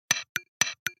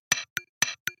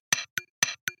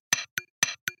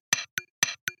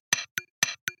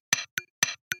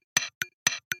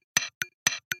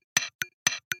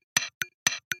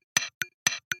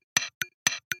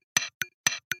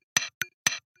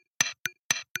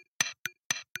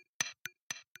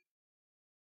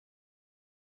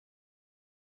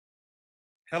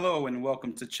Hello and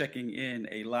welcome to Checking In,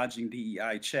 a Lodging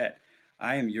DEI chat.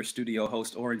 I am your studio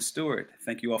host, Oren Stewart.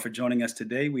 Thank you all for joining us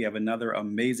today. We have another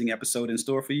amazing episode in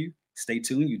store for you. Stay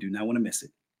tuned, you do not want to miss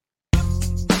it.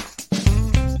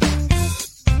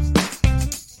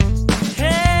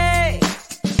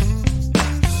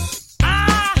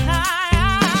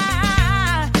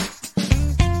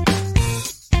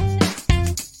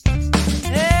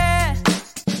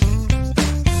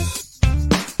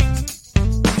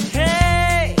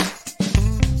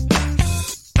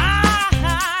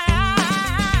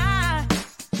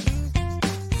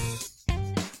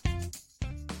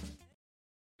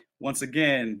 Once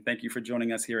again, thank you for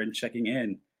joining us here and checking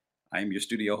in. I am your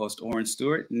studio host, Oren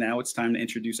Stewart. Now it's time to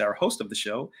introduce our host of the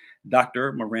show,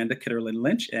 Dr. Miranda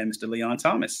Lynch and Mr. Leon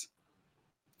Thomas.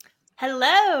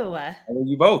 Hello. How are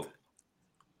you both?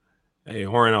 Hey,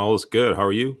 Oren, all is good. How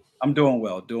are you? I'm doing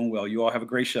well. You all have a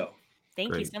great show.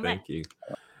 Thank you so much. Thank you.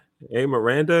 Hey,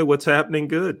 Miranda, what's happening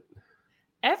good?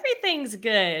 Everything's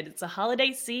good. It's a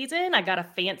holiday season. I got a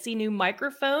fancy new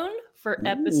microphone for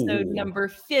episode number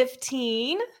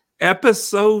 15.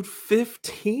 Episode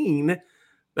 15?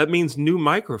 That means new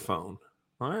microphone.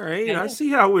 All right. Okay. I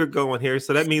see how we're going here.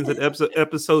 So that means that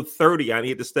episode 30, I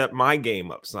need to step my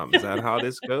game up some. Is that how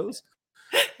this goes?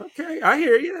 Okay, I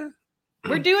hear you.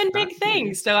 We're doing big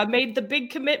things. So I made the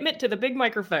big commitment to the big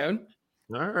microphone.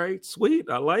 All right, sweet.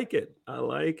 I like it.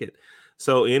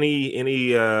 So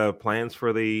any plans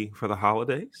for the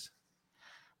holidays?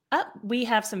 We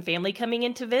have some family coming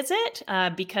in to visit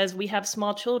because we have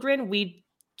small children. We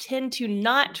tend to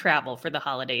not travel for the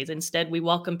holidays. Instead, we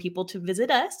welcome people to visit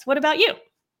us. What about you?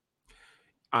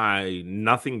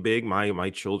 Nothing big. My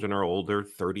children are older,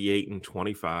 38 and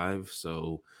 25,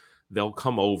 so they'll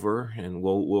come over and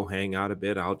we'll hang out a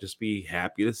bit. I'll just be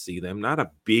happy to see them. Not a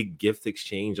big gift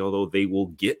exchange, although they will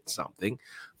get something,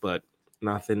 but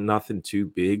nothing too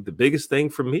big. The biggest thing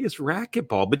for me is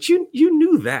racquetball, but you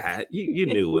knew that. You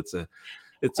knew it's a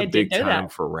big time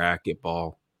for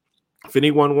racquetball. If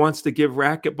anyone wants to give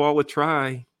racquetball a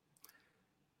try,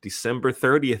 December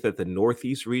 30th at the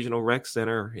Northeast Regional Rec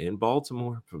Center in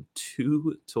Baltimore from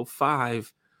 2 till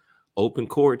 5, open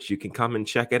courts. You can come and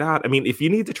check it out. I mean, if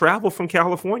you need to travel from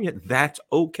California, that's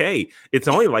okay. It's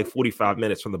only like 45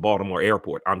 minutes from the Baltimore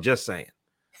airport. I'm just saying.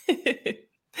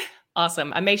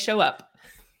 Awesome. I may show up.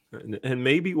 And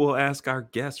maybe we'll ask our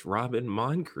guest, Robin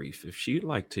Moncrieffe, if she'd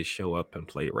like to show up and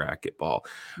play racquetball.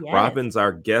 Yes. Robin's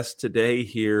our guest today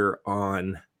here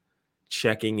on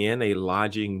Checking In, a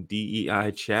Lodging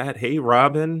DEI chat. Hey,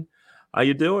 Robin, how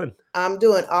you doing? I'm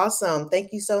doing awesome.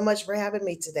 Thank you so much for having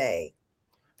me today.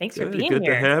 Thanks for being good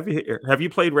here. Good to have you here. Have you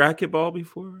played racquetball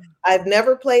before? I've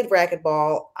never played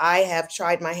racquetball. I have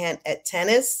tried my hand at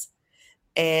tennis,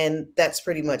 and that's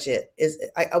pretty much it.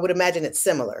 I would imagine it's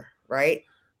similar, right?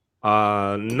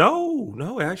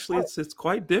 No, actually it's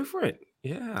quite different.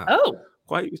 Yeah. Oh,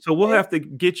 quite. So we'll have to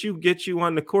get you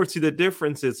on the court. See, the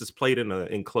difference is it's played in an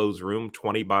enclosed room,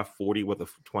 20 by 40 with a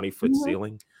 20-foot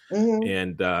ceiling.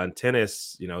 Mm-hmm. And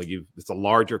tennis, it's a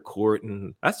larger court,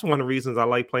 and that's one of the reasons I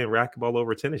like playing racquetball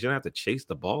over tennis. You don't have to chase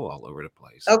the ball all over the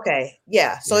place. Okay,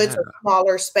 yeah. So it's a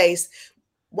smaller space.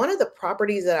 One of the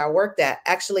properties that I worked at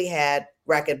actually had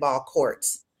racquetball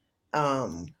courts.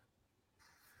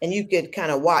 And you could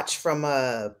kind of watch from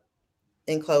a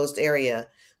enclosed area,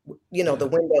 the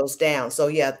windows down. So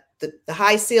yeah, the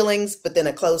high ceilings, but then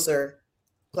a closer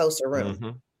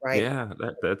room, right? Yeah,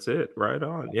 that's it. Right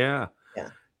on. Yeah.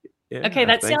 Okay,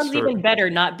 that sounds even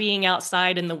better, not being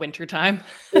outside in the wintertime.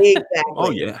 Exactly. Oh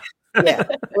yeah. Yeah.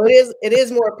 Well, it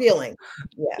is more appealing.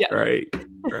 Yeah. Right.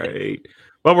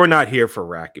 Well, we're not here for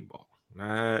racquetball.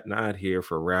 Not here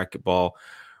for racquetball.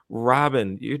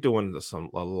 Robin, you're doing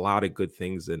a lot of good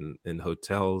things in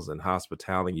hotels and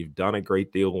hospitality. You've done a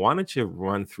great deal. Why don't you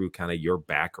run through kind of your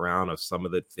background of some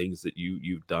of the things that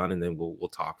you've done, and then we'll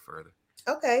talk further.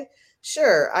 Okay,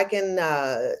 sure. I can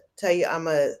tell you I'm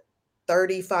a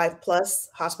 35 plus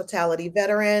hospitality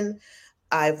veteran.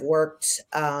 I've worked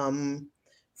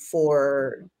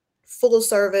for full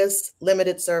service,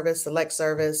 limited service, select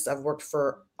service. I've worked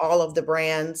for all of the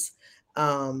brands.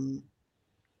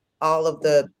 All of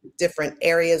the different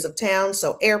areas of town.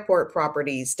 So airport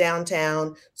properties,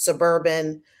 downtown,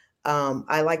 suburban.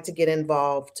 I like to get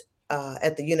involved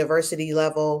at the university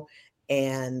level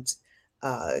and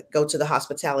go to the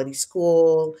hospitality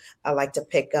school. I like to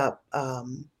pick up a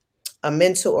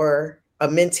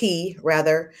mentee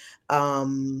rather.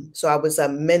 So I was a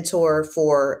mentor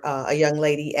for a young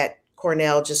lady at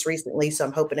Cornell just recently. So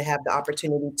I'm hoping to have the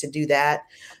opportunity to do that.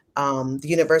 The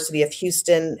University of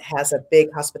Houston has a big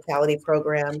hospitality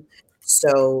program.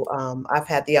 So I've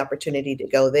had the opportunity to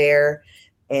go there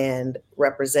and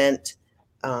represent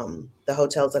the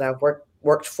hotels that I've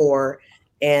worked for.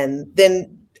 And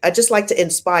then I just like to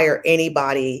inspire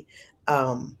anybody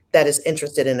that is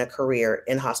interested in a career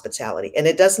in hospitality. And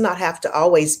it does not have to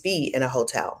always be in a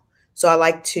hotel. So I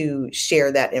like to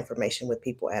share that information with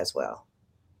people as well.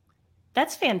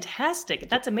 That's fantastic.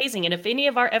 That's amazing. And if any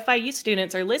of our FIU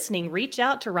students are listening, reach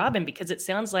out to Robin, because it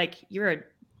sounds like you're a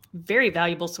very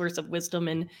valuable source of wisdom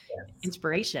and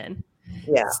inspiration.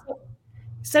 Yeah.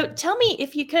 So tell me,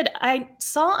 if you could, I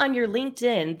saw on your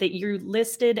LinkedIn that you're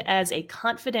listed as a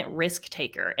confident risk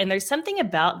taker. And there's something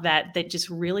about that that just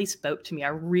really spoke to me. I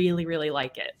really, really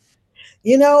like it.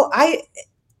 You know, I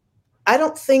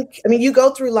don't think, I mean, you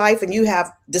go through life and you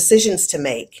have decisions to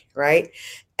make, right?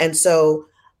 And so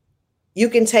you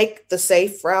can take the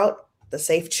safe route, the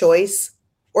safe choice,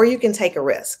 or you can take a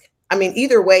risk. I mean,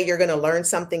 either way, you're going to learn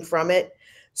something from it.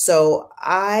 So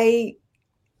I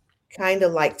kind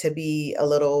of like to be a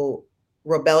little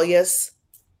rebellious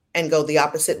and go the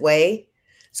opposite way.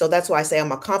 So that's why I say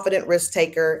I'm a confident risk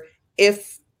taker.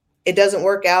 If it doesn't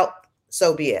work out,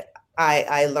 so be it.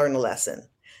 I learn a lesson.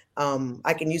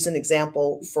 I can use an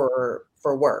example for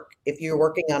work. If you're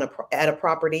working at a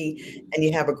property and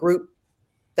you have a group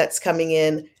that's coming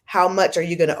in, how much are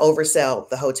you going to oversell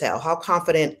the hotel? How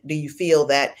confident do you feel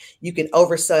that you can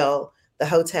oversell the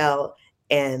hotel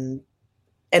and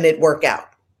it work out?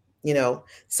 You know,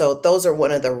 so those are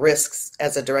one of the risks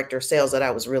as a director of sales that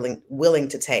I was really willing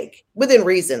to take, within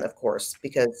reason, of course,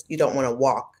 because you don't want to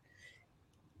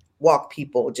walk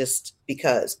people just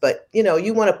because, but you know,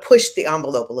 you want to push the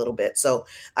envelope a little bit. So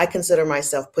I consider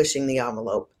myself pushing the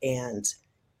envelope and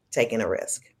taking a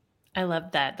risk. I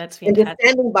love that. That's fantastic. And just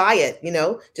standing by it, you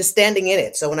know, just standing in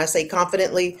it. So when I say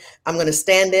confidently, I'm going to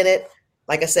stand in it.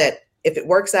 Like I said, if it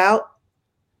works out,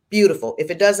 beautiful.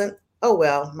 If it doesn't, oh,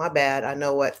 well, my bad. I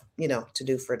know what, you know, to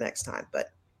do for next time. But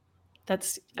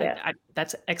that's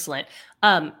excellent.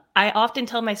 I often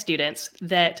tell my students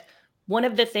that one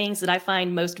of the things that I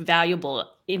find most valuable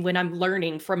when I'm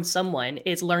learning from someone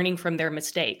is learning from their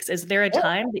mistakes. Is there a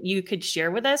time that you could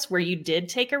share with us where you did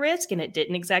take a risk and it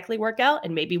didn't exactly work out,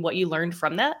 and maybe what you learned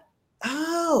from that?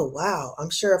 Oh, wow. I'm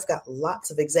sure I've got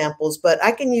lots of examples, but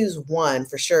I can use one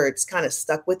for sure. It's kind of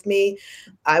stuck with me.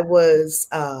 I was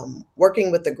working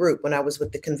with a group when I was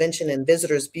with the Convention and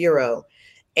Visitors Bureau,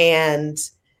 and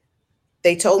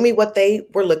they told me what they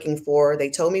were looking for. They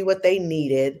told me what they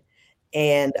needed.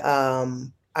 And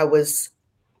I was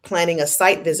planning a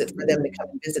site visit for them to come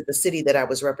and visit the city that I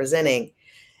was representing.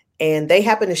 And they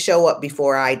happened to show up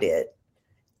before I did.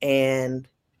 And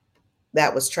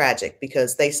that was tragic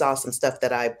because they saw some stuff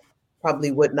that I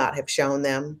probably would not have shown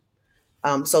them.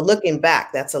 So looking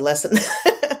back, that's a lesson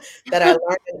that I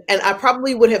learned. And I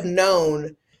probably would have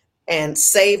known and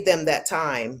saved them that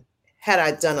time had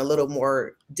I done a little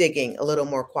more digging, a little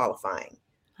more qualifying.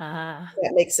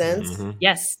 That makes sense. Mm-hmm.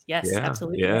 Yes,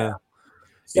 absolutely. Yeah.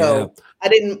 So I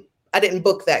didn't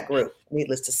book that group,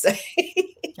 needless to say.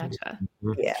 Gotcha.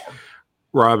 Yeah.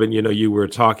 Robin, you know, you were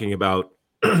talking about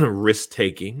risk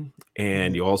taking,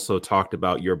 and you also talked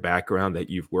about your background, that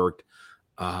you've worked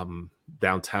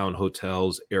downtown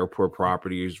hotels, airport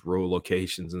properties, rural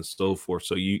locations, and so forth.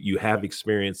 So you have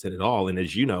experience in it all. And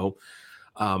as you know,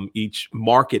 each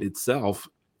market itself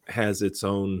has its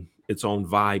own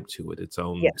vibe to it, its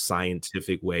own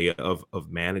scientific way of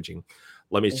managing.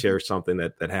 Let me share something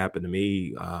that happened to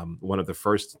me. One of the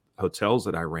first hotels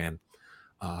that I ran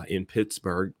in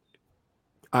Pittsburgh,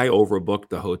 I overbooked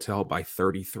the hotel by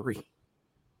 33.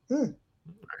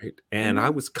 Right. And I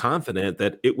was confident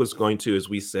that it was going to, as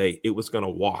we say, it was going to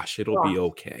wash. It'll be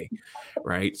okay.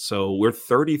 Right. So we're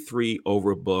 33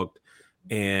 overbooked.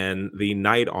 And the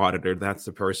night auditor, that's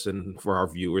the person for our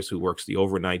viewers who works the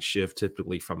overnight shift,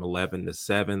 typically from 11 to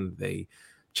 7. They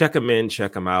check them in,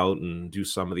 check them out, and do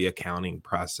some of the accounting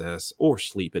process, or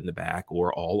sleep in the back,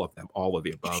 or all of them, all of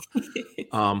the above.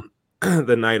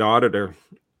 The night auditor,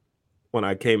 when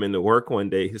I came into work one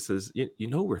day, he says, you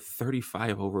know, we're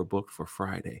 35 overbooked for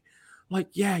Friday. I'm like,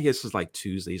 yeah, this is like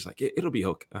Tuesday. He's like, it'll be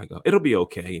okay. I go, it'll be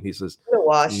okay. And he says, it'll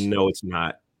wash. No, it's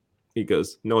not. He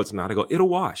goes, no, it's not. I go, it'll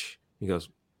wash. He goes,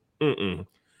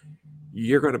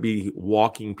 you're going to be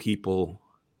walking people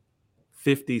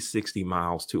 50, 60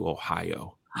 miles to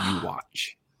Ohio. You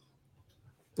watch.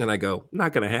 And I go,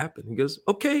 not going to happen. He goes,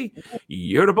 okay,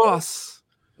 you're the boss.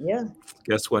 Yeah.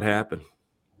 Guess what happened?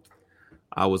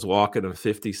 I was walking them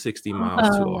 50, 60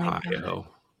 miles to Ohio.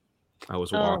 I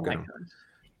was walking them.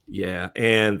 Yeah.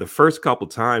 And the first couple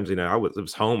times, you know, it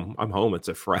was home. I'm home. It's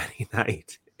a Friday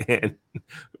night. And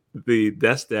the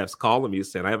desk staff's calling me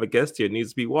saying, I have a guest here,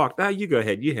 needs to be walked. You go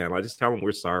ahead, you handle. I just tell them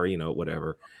we're sorry, you know,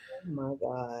 whatever. Oh my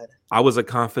God. I was a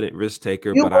confident risk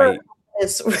taker, You but were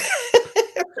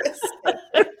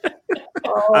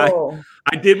Oh,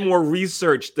 I did more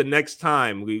research the next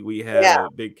time we had yeah.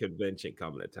 a big convention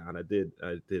coming to town. I did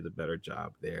a better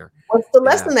job there. What's the Yeah.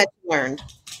 lesson that you learned?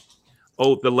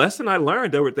 Oh, the lesson I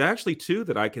learned, there were actually two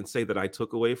that I can say that I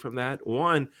took away from that.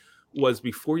 One was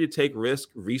before you take risk,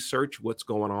 research what's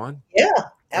going on. Yeah,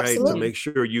 Right. To absolutely. make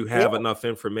sure you Yeah, have enough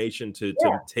information to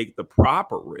yeah, take the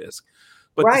proper risk.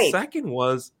 But the right. second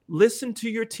was listen to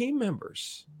your team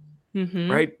members.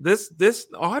 Mm-hmm. Right. This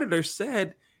auditor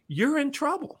said you're in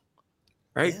trouble.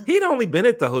 Right. Yeah. He'd only been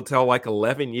at the hotel like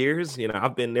 11 years. You know,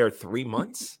 I've been there 3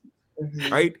 months. Mhm.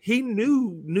 Right. He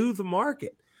knew the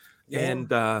market. Yeah. And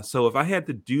so if I had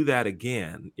to do that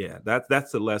again, yeah,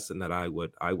 that's the lesson that I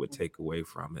would take away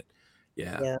from it.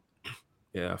 Yeah. Yeah.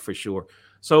 Yeah, for sure.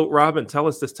 So Robin, tell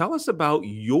us this. Tell us about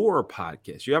your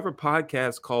podcast. You have a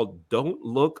podcast called Don't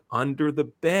Look Under the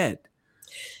Bed.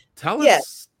 Tell Yes.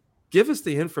 us, give us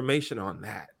the information on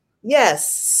that.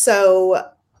 Yes.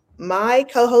 So my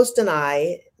co-host and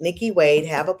I, Nikki Wade,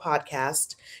 have a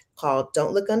podcast called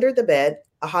Don't Look Under the Bed,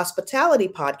 a hospitality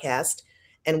podcast.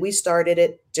 And we started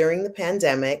it during the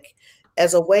pandemic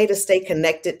as a way to stay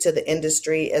connected to the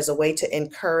industry, as a way to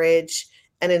encourage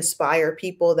and inspire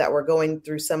people that were going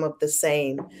through some of the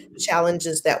same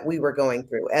challenges that we were going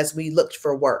through as we looked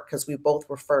for work, because we both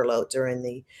were furloughed during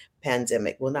the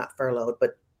pandemic. Well, not furloughed,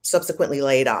 but subsequently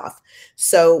laid off.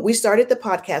 So we started the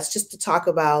podcast just to talk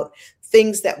about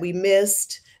things that we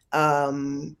missed,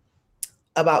 about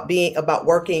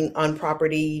working on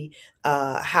property,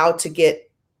 how to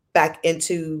get back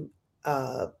into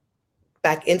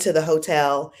the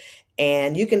hotel.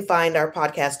 And you can find our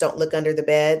podcast, Don't Look Under the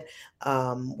Bed,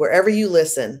 wherever you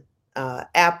listen,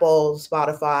 Apple,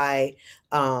 Spotify,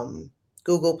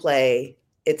 Google Play,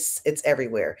 it's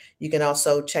everywhere. You can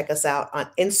also check us out on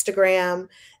Instagram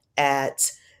at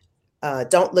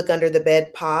Don't Look Under the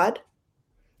Bed Pod.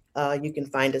 You can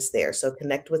find us there. So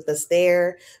connect with us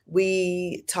there.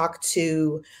 We talk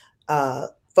to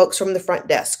folks from the front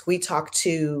desk. We talk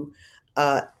to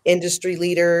industry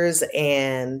leaders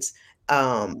and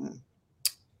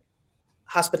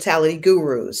hospitality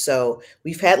gurus. So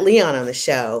we've had Leon on the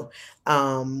show.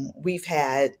 We've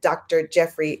had Dr.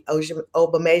 Jeffrey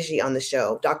Obameji on the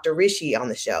show, Dr. Rishi on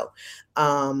the show,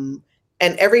 and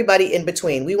everybody in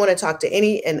between. We want to talk to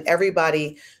any and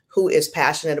everybody who is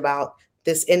passionate about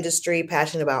this industry,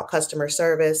 passionate about customer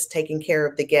service, taking care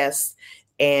of the guests,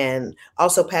 and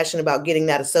also passionate about getting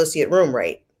that associate room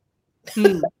rate. So,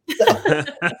 there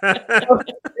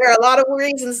are a lot of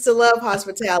reasons to love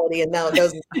hospitality, and now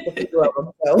those are a few of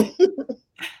them. So.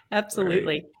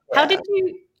 Absolutely. Right. How did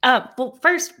you? Well,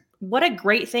 first, what a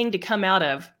great thing to come out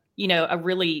of, a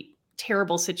really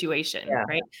terrible situation,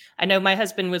 right? I know my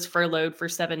husband was furloughed for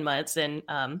 7 months, and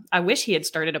I wish he had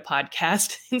started a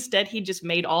podcast. Instead, he just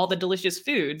made all the delicious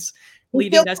foods,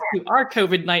 leading us to our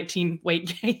COVID-19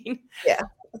 weight gain. Yeah.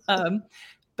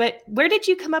 But where did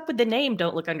you come up with the name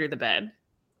Don't Look Under the Bed?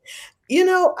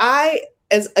 I've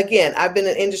been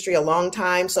in industry a long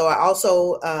time. So I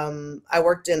also, I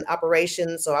worked in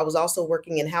operations. So I was also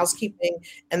working in housekeeping.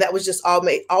 And that was just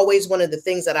always one of the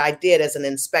things that I did as an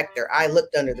inspector. I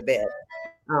looked under the bed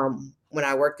when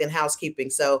I worked in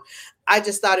housekeeping. So I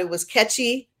just thought it was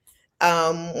catchy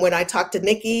when I talked to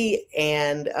Nikki,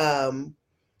 and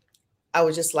I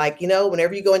was just like,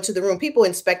 whenever you go into the room, people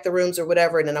inspect the rooms or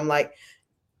whatever. And then I'm like,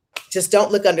 just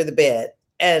don't look under the bed.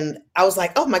 And I was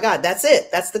like, oh my God, that's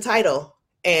it. That's the title.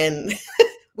 And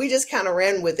we just kind of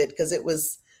ran with it because it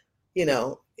was,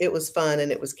 it was fun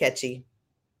and it was catchy.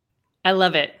 I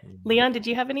love it. Leon, did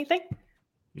you have anything?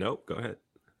 Nope, go ahead.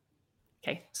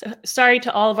 Okay. So sorry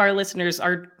to all of our listeners.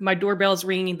 My doorbell's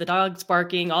ringing, the dog's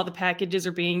barking, all the packages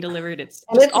are being delivered. It's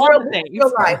just all the things.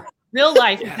 Real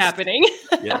life is happening.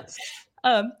 Yes.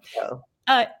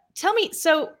 Tell me,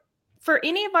 so for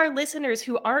any of our listeners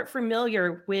who aren't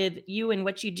familiar with you and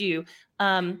what you do,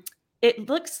 it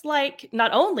looks like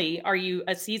not only are you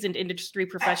a seasoned industry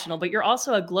professional, but you're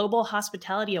also a Global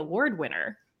Hospitality Award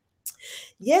winner.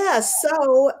 Yeah.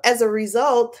 So as a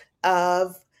result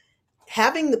of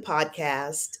having the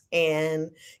podcast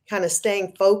and kind of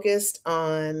staying focused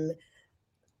on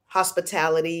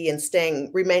hospitality and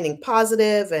remaining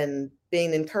positive and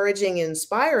being encouraging and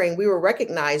inspiring, we were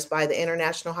recognized by the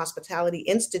International Hospitality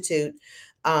Institute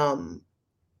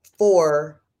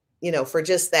for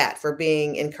just that, for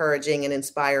being encouraging and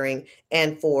inspiring,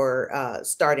 and for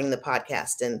starting the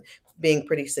podcast and being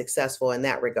pretty successful in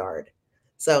that regard.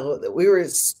 So we were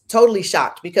totally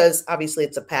shocked because obviously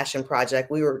it's a passion project.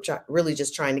 We were really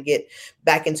just trying to get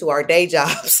back into our day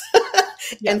jobs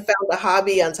and found a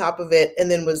hobby on top of it, and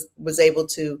then was able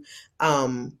to,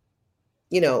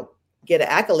 get an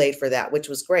accolade for that, which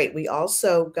was great. We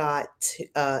also got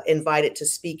invited to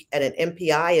speak at an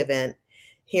MPI event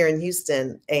here in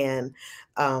Houston. And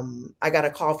I got a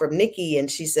call from Nikki, and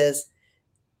she says,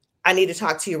 I need to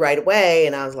talk to you right away.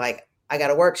 And I was like, I got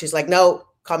to work. She's like, no,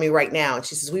 call me right now. And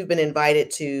she says, we've been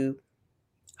invited to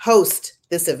host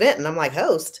this event. And I'm like,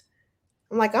 host?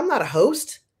 I'm like, I'm not a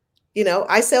host.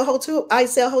 I sell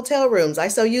hotel rooms. I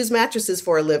sell used mattresses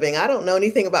for a living. I don't know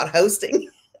anything about hosting.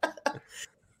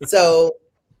 So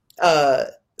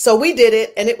we did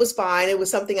it, and it was fine. It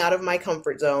was something out of my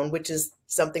comfort zone, which is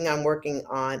something I'm working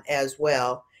on as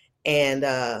well. And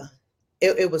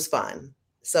it was fun.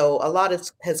 So a lot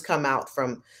has come out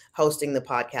from hosting the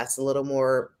podcast, a little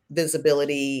more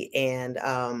visibility and,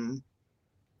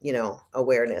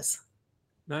 awareness.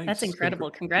 Nice. That's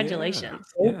incredible. Congratulations.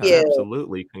 Yeah,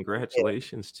 absolutely.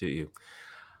 Congratulations to you.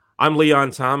 I'm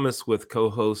Leon Thomas with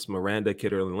co-host Miranda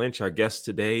Lynch. Our guest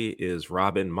today is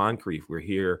Robin Moncrieffe. We're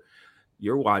here.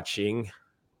 You're watching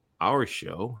our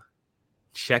show,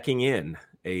 Checking In,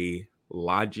 a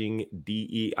lodging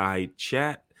DEI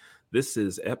chat. This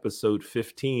is episode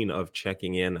 15 of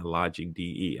Checking In, a lodging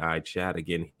DEI chat.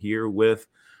 Again, here with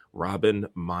Robin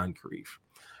Moncrieffe.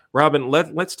 Robin,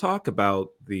 let's talk about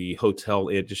the hotel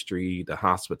industry, the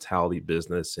hospitality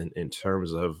business in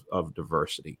terms of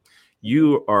diversity.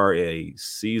 You are a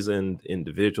seasoned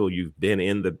individual. You've been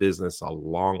in the business a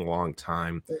long, long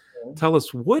time. Mm-hmm. Tell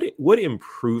us, what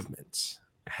improvements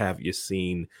have you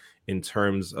seen in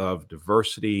terms of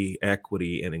diversity,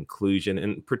 equity, and inclusion,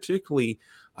 and particularly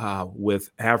with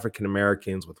African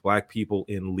Americans, with Black people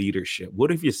in leadership?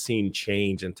 What have you seen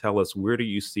change? And tell us, where do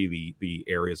you see the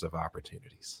areas of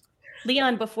opportunities?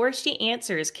 Leon, before she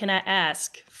answers, can I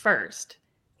ask first,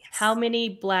 how many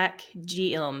Black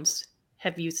GMs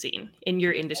have you seen in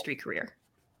your industry career?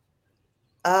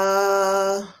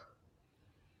 30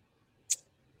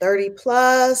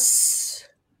 plus.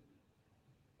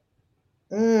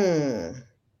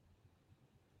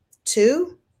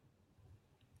 2.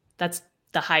 That's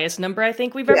the highest number I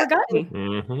think we've ever gotten.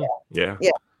 Mm-hmm. Yeah.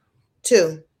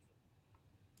 2.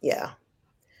 Yeah.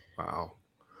 Wow.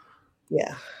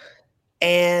 Yeah.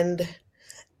 And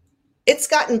it's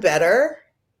gotten better.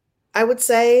 I would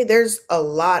say there's a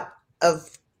lot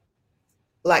of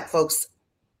Black folks,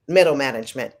 middle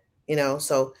management,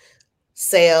 so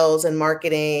sales and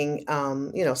marketing,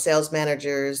 sales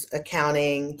managers,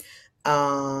 accounting,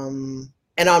 and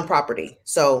on property.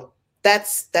 So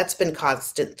that's been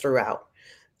constant throughout,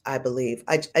 I believe.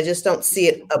 I just don't see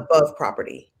it above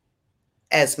property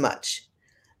as much.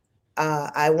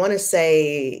 I want to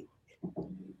say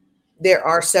there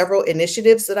are several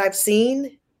initiatives that I've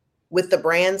seen with the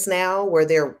brands now where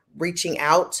they're reaching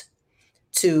out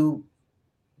to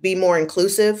be more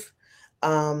inclusive.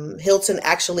 Hilton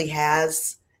actually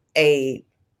has a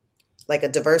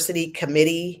diversity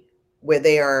committee where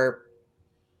they are,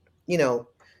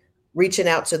 reaching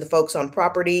out to the folks on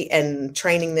property and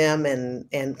training them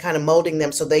and kind of molding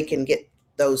them so they can get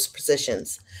those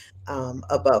positions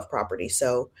above property.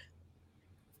 So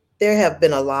there have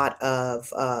been a lot of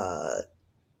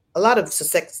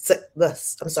success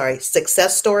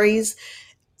stories,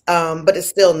 but it's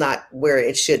still not where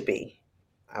it should be,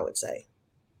 I would say.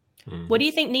 What do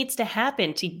you think needs to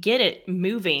happen to get it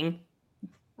moving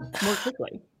more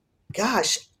quickly?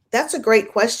 Gosh, that's a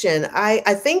great question.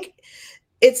 I think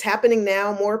it's happening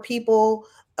now. More people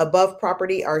above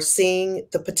property are seeing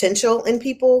the potential in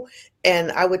people.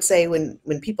 And I would say when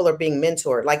people are being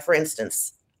mentored, like for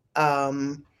instance,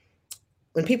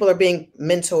 when people are being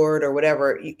mentored or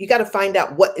whatever, you got to find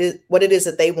out what it is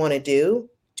that they want to do.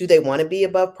 Do they want to be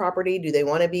above property? Do they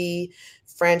want to be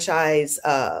franchise,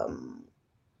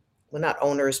 not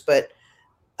owners, but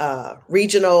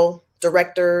regional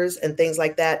directors and things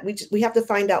like that? We have to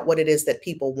find out what it is that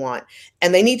people want,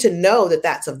 and they need to know that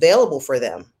that's available for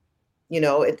them.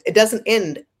 It doesn't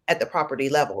end at the property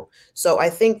level. So I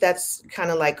think that's kind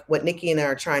of like what Nikki and I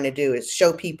are trying to do, is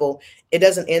show people it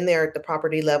doesn't end there at the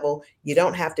property level. You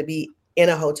don't have to be in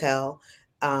a hotel.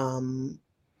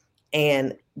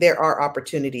 And there are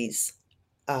opportunities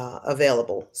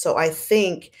available. So I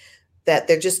think that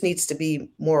there just needs to be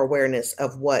more awareness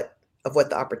of what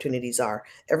the opportunities are.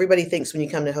 Everybody thinks when you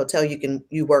come to a hotel,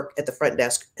 you work at the front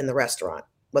desk in the restaurant.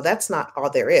 Well, that's not all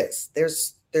there is.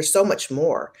 There's so much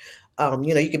more.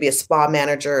 You could be a spa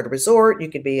manager at a resort. You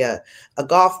could be a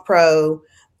golf pro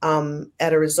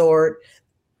at a resort,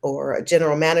 or a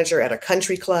general manager at a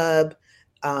country club,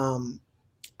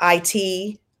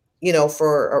 IT,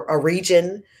 for a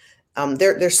region.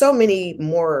 there's so many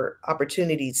more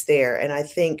opportunities there. And I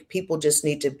think people just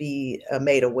need to be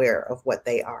made aware of what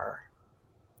they are.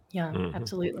 Yeah,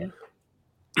 absolutely.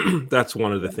 That's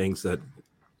one of the things that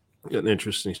an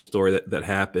interesting story that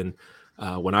happened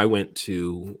when I went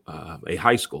to a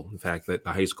high school. In fact, that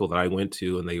the high school that I went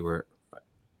to, and they were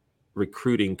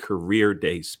recruiting career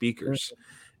day speakers.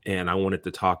 And I wanted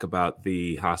to talk about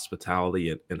the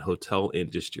hospitality and hotel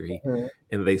industry.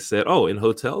 And they said, oh, in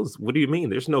hotels, what do you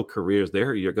mean? There's no careers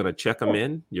there. You're going to check them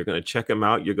in, you're going to check them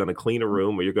out, you're going to clean a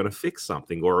room, or you're going to fix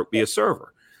something or be a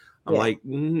server. I'm like,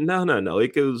 no.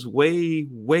 It goes way,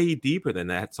 way deeper than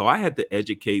that. So I had to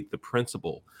educate the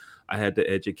principal. I had to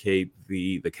educate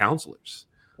the counselors,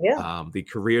 the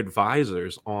career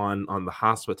advisors on the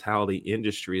hospitality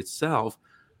industry itself.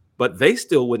 But they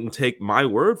still wouldn't take my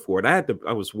word for it.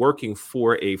 I was working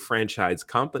for a franchise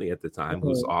company at the time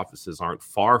whose offices aren't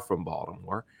far from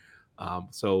Baltimore.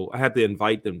 So I had to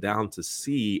invite them down to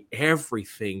see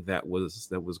everything that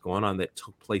was going on that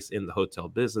took place in the hotel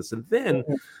business. And then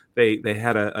they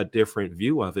had a different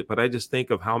view of it. But I just think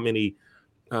of how many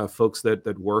folks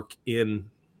that work in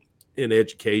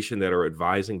education that are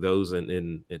advising those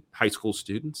in high school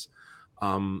students,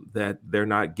 that they're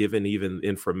not given even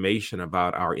information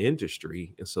about our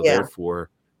industry. And so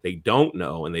therefore they don't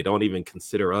know, and they don't even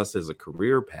consider us as a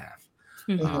career path.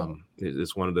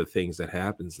 It's one of the things that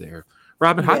happens there.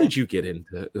 Robin, how did you get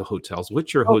into the hotels?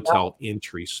 What's your hotel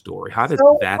entry story? How did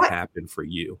that happen for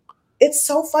you? It's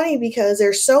so funny because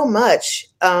there's so much.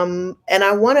 And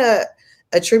I want to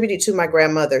attribute it to my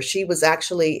grandmother. She was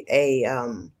actually a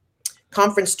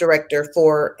conference director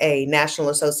for a national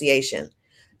association.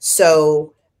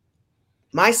 So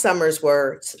my summers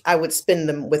I would spend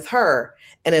them with her.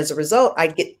 And as a result,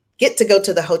 I'd get to go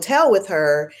to the hotel with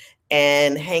her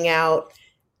and hang out,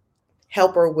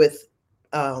 help her with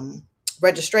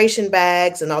registration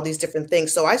bags and all these different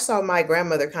things. So I saw my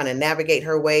grandmother kind of navigate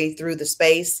her way through the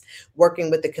space,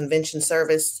 working with the convention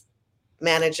service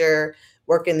manager,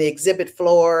 working the exhibit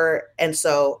floor. And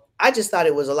so I just thought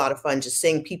it was a lot of fun just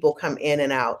seeing people come in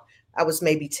and out. I was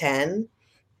maybe 10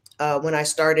 when I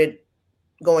started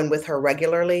going with her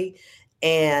regularly.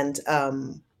 And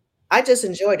I just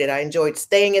enjoyed it. I enjoyed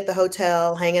staying at the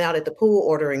hotel, hanging out at the pool,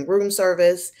 ordering room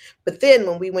service. But then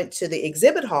when we went to the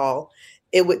exhibit hall,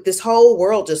 this whole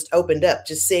world just opened up,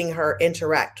 just seeing her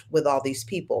interact with all these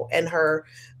people. And her,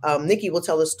 Nikki will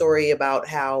tell a story about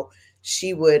how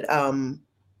she would,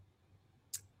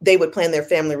 they would plan their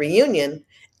family reunion,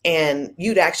 and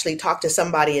you'd actually talk to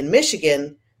somebody in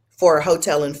Michigan for a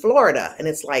hotel in Florida. And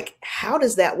it's like, how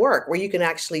does that work? Where you can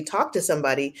actually talk to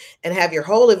somebody and have your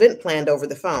whole event planned over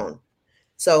the phone.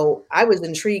 So I was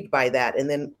intrigued by that. And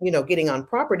then, getting on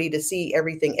property to see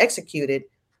everything executed,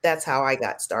 that's how I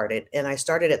got started. And I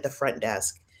started at the front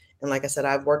desk. And like I said,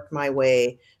 I've worked my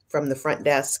way from the front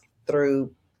desk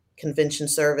through convention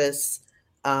service,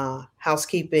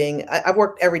 housekeeping. I've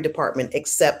worked every department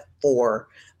except for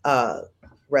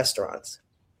restaurants.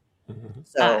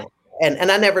 So,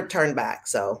 and I never turned back.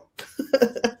 So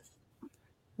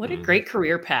what a great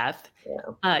career path.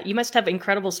 Yeah. You must have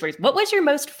incredible stories. What was your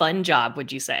most fun job,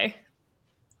 would you say?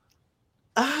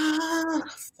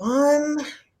 Fun.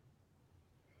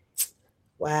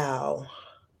 Wow.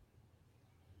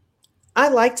 I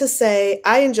like to say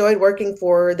I enjoyed working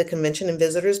for the Convention and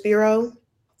Visitors Bureau.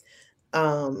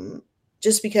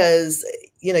 Just because,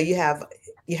 you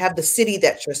have the city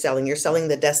that you're selling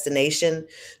the destination.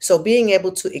 So being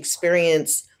able to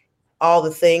experience all the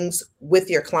things with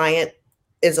your client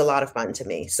is a lot of fun to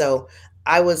me. So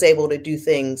I was able to do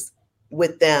things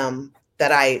with them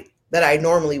that I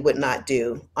normally would not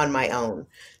do on my own.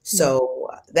 So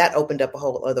that opened up a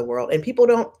whole other world. And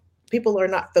people are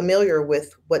not familiar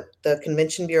with what the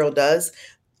Convention Bureau does,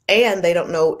 and they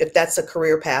don't know if that's a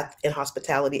career path in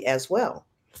hospitality as well.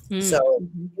 So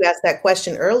you asked that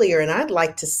question earlier, and I'd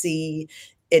like to see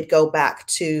it go back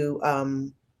to,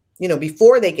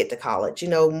 before they get to college,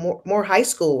 more high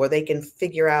school, where they can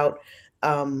figure out,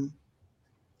 some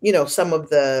of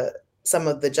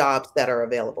the jobs that are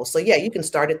available. So yeah, you can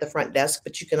start at the front desk,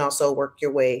 but you can also work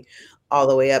your way all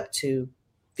the way up to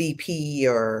VP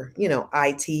or,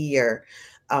 IT or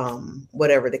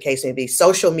whatever the case may be.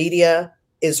 Social media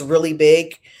is really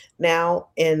big now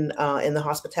in the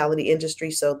hospitality industry.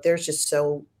 So there's just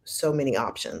so many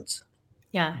options.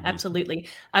 Yeah, absolutely.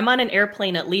 I'm on an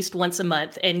airplane at least once a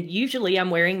month, and usually I'm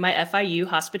wearing my FIU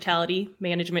hospitality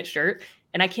management shirt.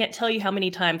 And I can't tell you how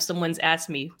many times someone's asked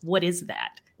me, what is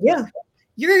that? Yeah.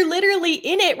 You're literally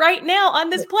in it right now on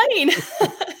this plane.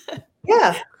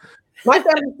 Yeah. My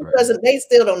family doesn't, they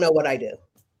still don't know what I do.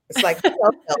 It's like,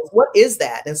 what is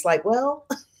that? And it's like, well,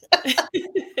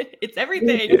 It's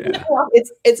everything. Yeah.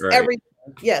 It's Right. everything.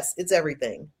 Yes, it's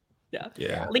everything. Yeah.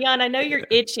 Yeah. Leon, I know you're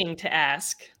itching to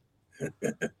ask.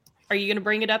 Are you going to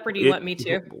bring it up or do you want me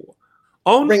to?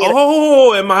 Oh, Bring it up.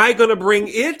 oh, am I going to bring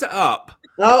it up?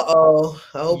 Oh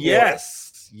boy.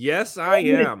 Yes, I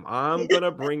am. I'm going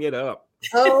to bring it up.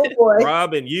 Oh boy.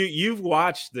 Robin, you've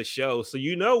watched the show, so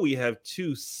you know we have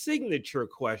two signature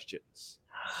questions.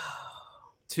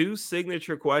 Two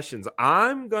signature questions.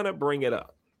 I'm going to bring it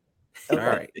up. Okay. All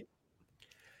right.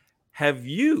 Have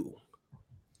you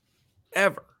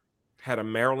ever had a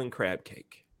Maryland crab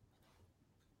cake?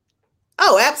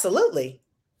 Oh, absolutely.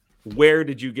 Where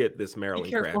did you get this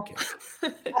Maryland crab cake?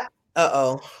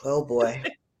 Oh boy.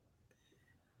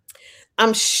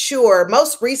 I'm sure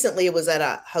most recently it was at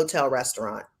a hotel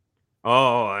restaurant.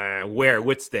 Oh, where?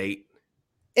 What state?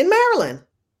 In Maryland.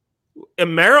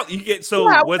 In Maryland, you get so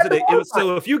Yeah, was it?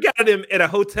 So if you got it at a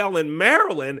hotel in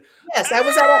Maryland, yes, I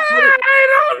was at.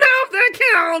 I don't know if that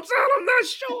counts. I'm not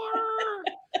sure.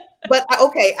 But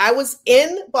okay, I was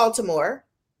in Baltimore.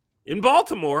 In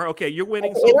Baltimore, okay, you're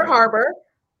winning. So Inner far. Harbor.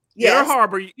 Yes. Inner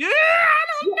Harbor. Yeah, I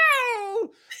don't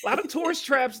know. A lot of tourist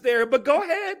traps there, but go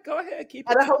ahead. Keep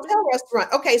At it a hotel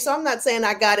restaurant. Okay, so I'm not saying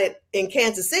I got it in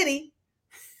Kansas City.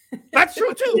 That's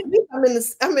true too. I'm in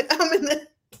the.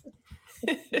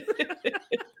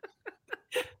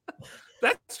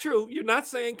 That's true. You're not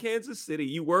saying Kansas City.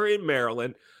 You were in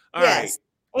Maryland. All yes.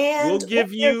 right. And we'll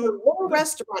give you a little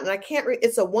restaurant, and I can't read.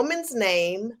 It's a woman's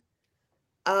name.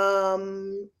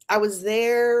 I was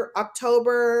there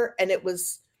October, and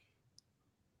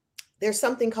there's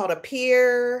something called a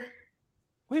pier.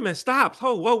 Wait a minute, stop.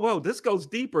 Oh, whoa. This goes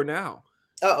deeper now.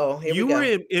 Here you we go.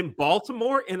 were in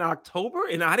Baltimore in October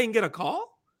and I didn't get a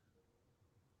call?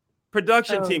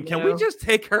 Production team, can we just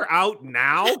take her out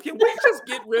now? Can we just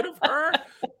get rid of her?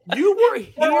 You were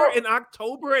here in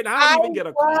October and I didn't even get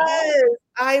a call.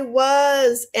 I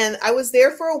was. And I was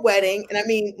there for a wedding. And I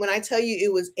mean, when I tell you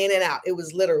it was in and out, it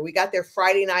was literally, we got there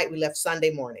Friday night, we left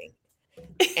Sunday morning.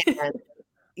 And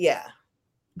yeah,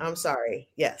 I'm sorry.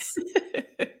 Yes.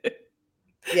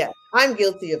 Yeah, I'm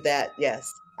guilty of that. Yes.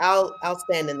 I'll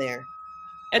stand in there.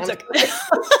 It's okay.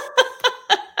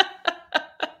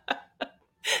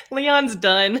 Leon's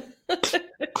done.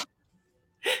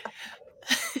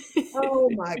 Oh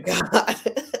my God.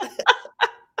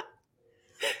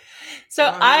 So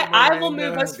I will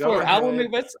move us forward. I will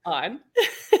move us on.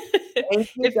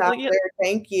 Thank you, doctor.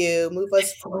 Thank you. Move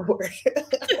us forward.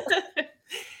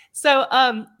 So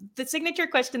the signature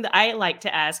question that I like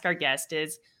to ask our guest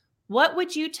is, what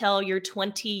would you tell your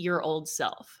 20-year-old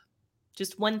self?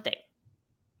 Just one thing.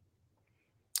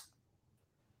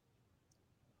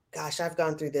 Gosh, I've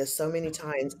gone through this so many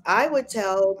times. I would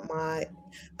tell I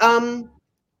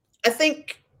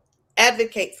think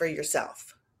advocate for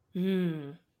yourself.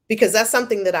 Because that's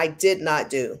something that I did not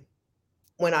do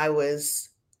when I was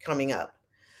coming up.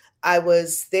 I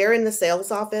was there in the sales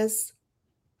office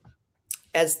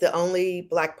as the only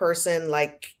Black person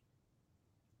like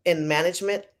in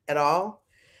management at all.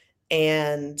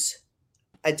 And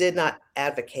I did not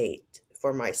advocate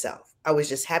for myself. I was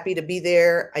just happy to be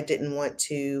there. I didn't want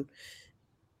to,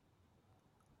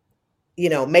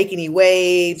 make any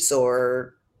waves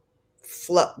or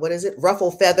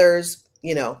ruffle feathers,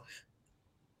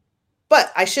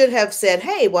 But I should have said,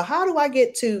 hey, well, how do I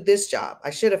get to this job? I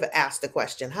should have asked the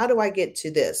question, how do I get to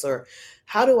this? Or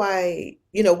how do I,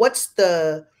 what's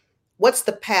the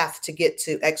path to get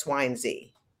to X, Y, and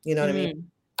Z? You know what I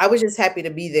mean? I was just happy to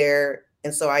be there.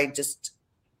 And so I just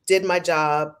did my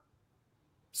job,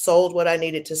 sold what I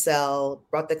needed to sell,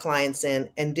 brought the clients in,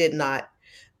 and did not,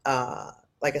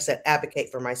 like I said,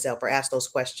 advocate for myself or ask those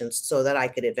questions so that I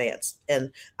could advance.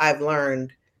 And I've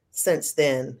learned since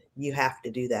then, you have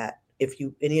to do that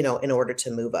in order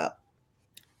to move up.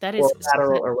 That is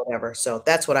lateral or whatever. So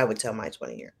that's what I would tell my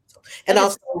 20-year. And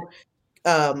also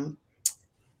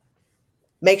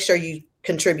make sure you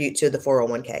contribute to the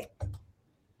 401k.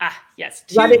 Yes.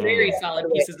 Two very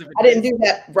solid pieces of advice. I didn't do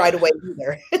that right away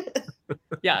either.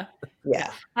 Yeah.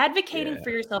 Yeah. Advocating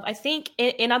for yourself. I think,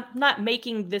 and I'm not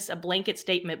making this a blanket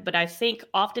statement, but I think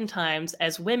oftentimes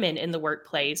as women in the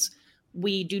workplace,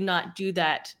 we do not do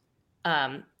that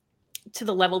to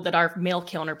the level that our male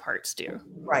counterparts do.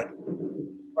 Right.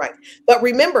 But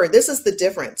remember, this is the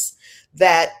difference,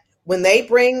 that when they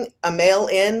bring a male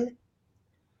in,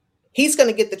 he's going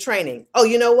to get the training. Oh,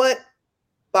 you know what?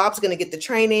 Bob's going to get the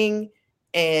training,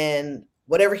 and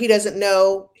whatever he doesn't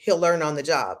know, he'll learn on the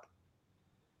job.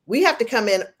 We have to come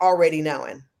in already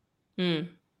knowing. And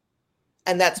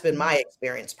that's been my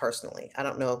experience personally. I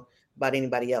don't know about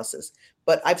anybody else's,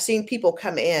 but I've seen people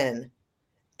come in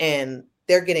and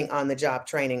they're getting on the job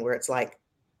training where it's like,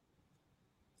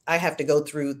 I have to go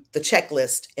through the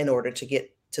checklist in order to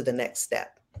get to the next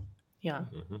step. Yeah.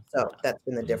 So that's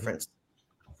been the difference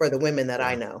for the women that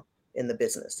I know in the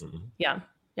business. Yeah.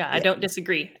 I don't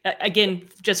disagree. Again,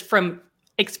 just from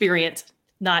experience,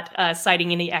 not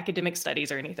citing any academic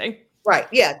studies or anything. Right.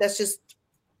 Yeah. That's just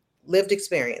lived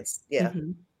experience. Yeah.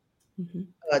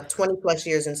 20 plus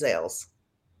years in sales.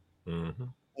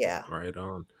 Yeah. Right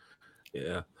on.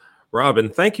 Yeah. Robin,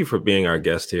 thank you for being our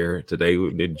guest here today.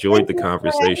 We enjoyed the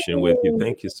conversation with you.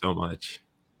 Thank you so much.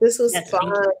 This was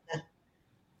fun.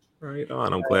 Right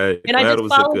on. I'm glad. And I just it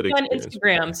was a followed good you on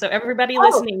experience. Instagram. So everybody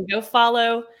listening, go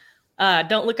follow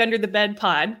Don't Look Under the Bed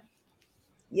Pod.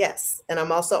 Yes. And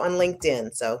I'm also on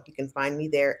LinkedIn. So you can find me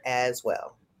there as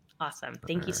well. Awesome.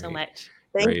 Thank you so much.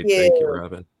 Thank you. Thank you,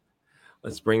 Robin.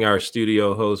 Let's bring our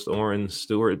studio host, Oren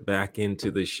Stewart, back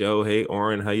into the show. Hey,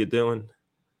 Oren, how you doing?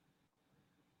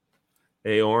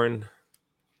 Hey, Oren.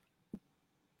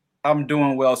 I'm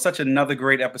doing well. Such another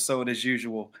great episode as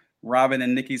usual. Robin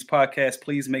and Nikki's podcast,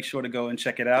 please make sure to go and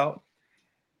check it out.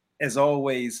 As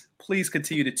always, please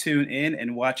continue to tune in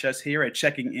and watch us here at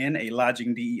Checking In, a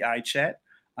Lodging DEI chat.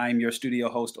 I'm your studio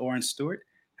host, Oren Stewart.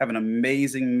 Have an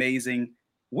amazing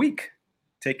week.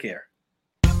 Take care.